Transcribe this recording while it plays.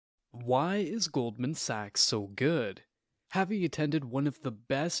Why is Goldman Sachs so good? Having attended one of the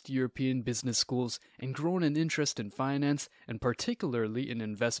best European business schools and grown an interest in finance, and particularly in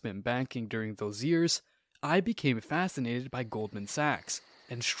investment banking during those years, I became fascinated by Goldman Sachs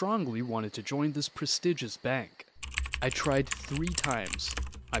and strongly wanted to join this prestigious bank. I tried 3 times.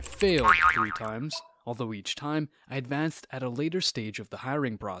 I failed 3 times, although each time I advanced at a later stage of the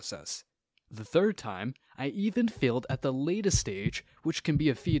hiring process. The 3rd time, I even failed at the latest stage, which can be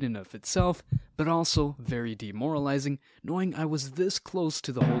a feat in of itself, but also very demoralizing knowing I was this close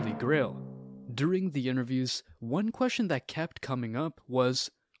to the Holy Grail. During the interviews, one question that kept coming up was,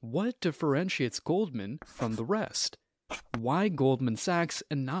 what differentiates Goldman from the rest? Why Goldman Sachs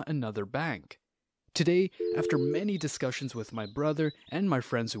and not another bank? Today, after many discussions with my brother and my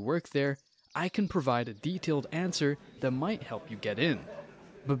friends who work there, I can provide a detailed answer that might help you get in.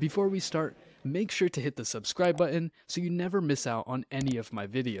 But before we start, make sure to hit the subscribe button so you never miss out on any of my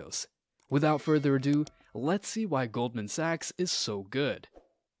videos. Without further ado, let's see why Goldman Sachs is so good.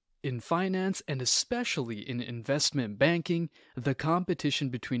 In finance, and especially in investment banking, the competition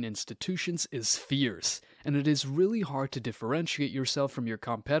between institutions is fierce, and it is really hard to differentiate yourself from your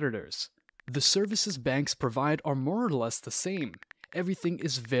competitors. The services banks provide are more or less the same. Everything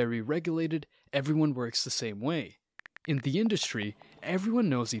is very regulated, everyone works the same way. In the industry, everyone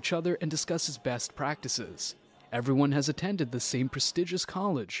knows each other and discusses best practices. Everyone has attended the same prestigious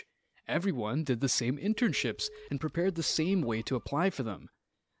college. Everyone did the same internships and prepared the same way to apply for them.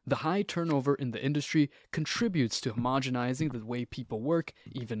 The high turnover in the industry contributes to homogenizing the way people work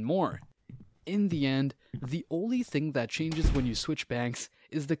even more. In the end, the only thing that changes when you switch banks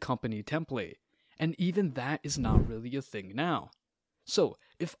is the company template, and even that is not really a thing now. So,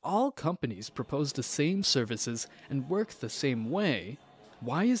 if all companies propose the same services and work the same way,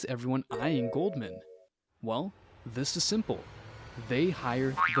 why is everyone eyeing Goldman? Well, this is simple. They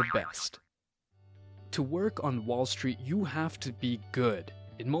hire the best. To work on Wall Street, you have to be good.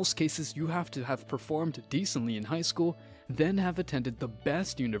 In most cases, you have to have performed decently in high school, then have attended the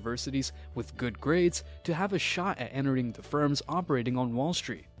best universities with good grades to have a shot at entering the firms operating on Wall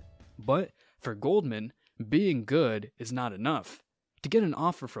Street. But for Goldman, being good is not enough. To get an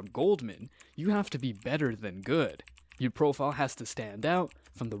offer from Goldman, you have to be better than good. Your profile has to stand out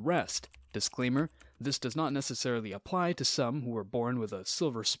from the rest. Disclaimer, this does not necessarily apply to some who were born with a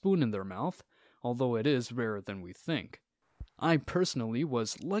silver spoon in their mouth, although it is rarer than we think. I personally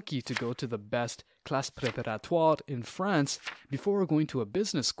was lucky to go to the best classe préparatoire in France before going to a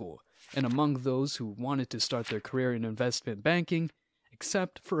business school, and among those who wanted to start their career in investment banking,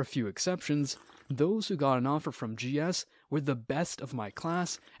 except for a few exceptions, those who got an offer from GS were the best of my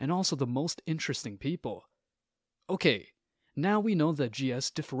class and also the most interesting people. Okay, now we know that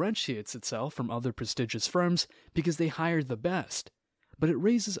GS differentiates itself from other prestigious firms because they hire the best. But it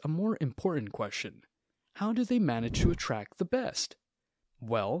raises a more important question. How do they manage to attract the best?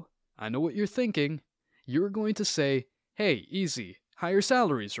 Well, I know what you're thinking. You're going to say, hey, easy, higher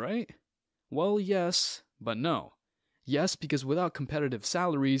salaries, right? Well, yes, but no. Yes, because without competitive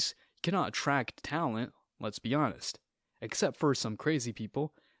salaries, you cannot attract talent, let's be honest. Except for some crazy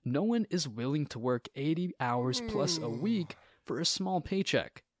people, no one is willing to work 80 hours plus a week for a small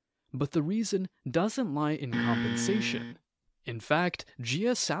paycheck. But the reason doesn't lie in compensation. In fact,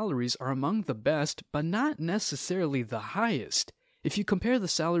 GS salaries are among the best, but not necessarily the highest. If you compare the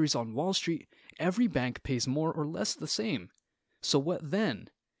salaries on Wall Street, every bank pays more or less the same. So what then?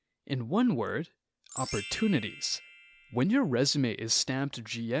 In one word, opportunities. When your resume is stamped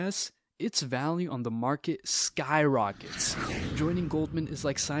GS, its value on the market skyrockets. Joining Goldman is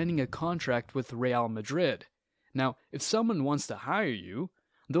like signing a contract with Real Madrid. Now, if someone wants to hire you,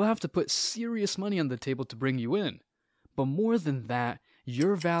 they'll have to put serious money on the table to bring you in. But more than that,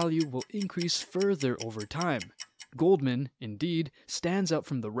 your value will increase further over time. Goldman, indeed, stands out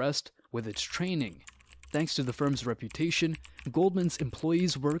from the rest with its training. Thanks to the firm's reputation, Goldman's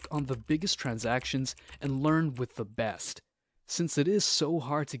employees work on the biggest transactions and learn with the best. Since it is so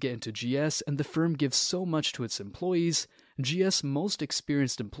hard to get into GS and the firm gives so much to its employees, GS' most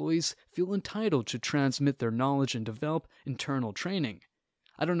experienced employees feel entitled to transmit their knowledge and develop internal training.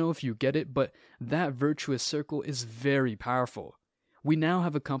 I don't know if you get it, but that virtuous circle is very powerful. We now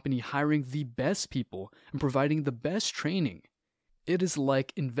have a company hiring the best people and providing the best training. It is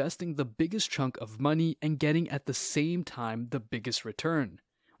like investing the biggest chunk of money and getting at the same time the biggest return.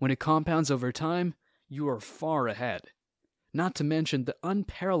 When it compounds over time, you are far ahead. Not to mention the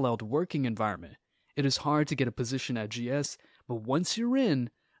unparalleled working environment. It is hard to get a position at GS, but once you're in,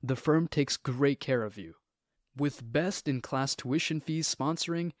 the firm takes great care of you. With best-in-class tuition fees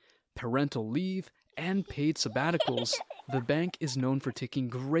sponsoring, parental leave, and paid sabbaticals, the bank is known for taking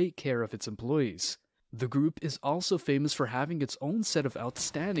great care of its employees. The group is also famous for having its own set of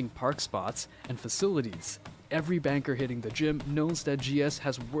outstanding park spots and facilities. Every banker hitting the gym knows that GS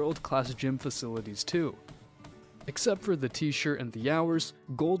has world-class gym facilities too. Except for the t-shirt and the hours,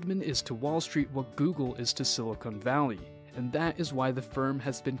 Goldman is to Wall Street what Google is to Silicon Valley, and that is why the firm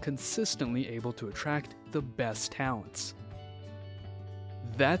has been consistently able to attract the best talents.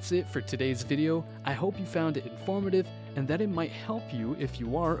 That's it for today's video. I hope you found it informative and that it might help you if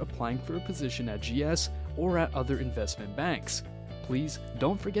you are applying for a position at GS or at other investment banks. Please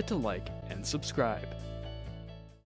don't forget to like and subscribe.